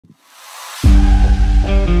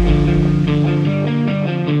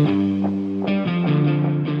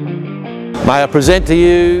May I present to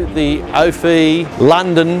you the OFE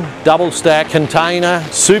London double stack container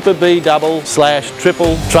Super B double /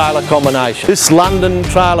 triple trailer combination. This London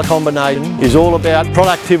trailer combination is all about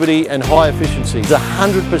productivity and high efficiency. It's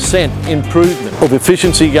 100% improvement of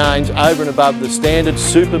efficiency gains over and above the standard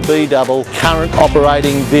Super B double current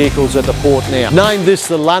operating vehicles at the port now. Named this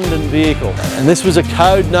the London vehicle, and this was a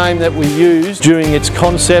code name that we used during its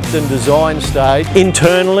concept and design stage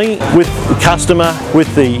internally with the customer,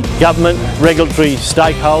 with the government, regulatory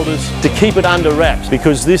stakeholders, to keep it under wraps,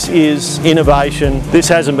 because this is innovation. This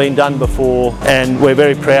hasn't been done before, and we're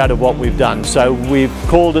very proud of what we've done. So we've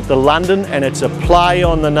called it the London, and it's a play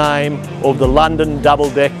on the name of the London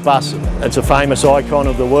double-deck bus. It's a famous icon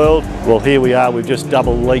of the world. Well, here we are, we've just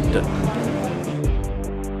double leaped it.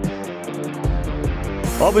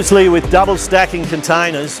 Obviously, with double stacking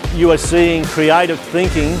containers, you are seeing creative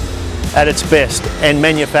thinking at its best and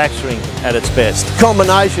manufacturing at its best. The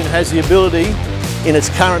combination has the ability, in its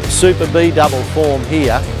current Super B double form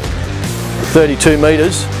here, 32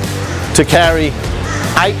 metres, to carry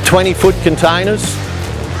 8 20-foot containers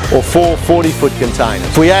or 4 40-foot containers.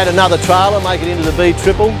 If we add another trailer, make it into the B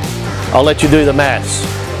triple, I'll let you do the maths.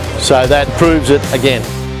 So that proves it again.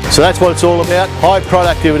 So that's what it's all about: high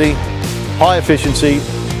productivity, high efficiency,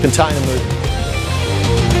 container movement.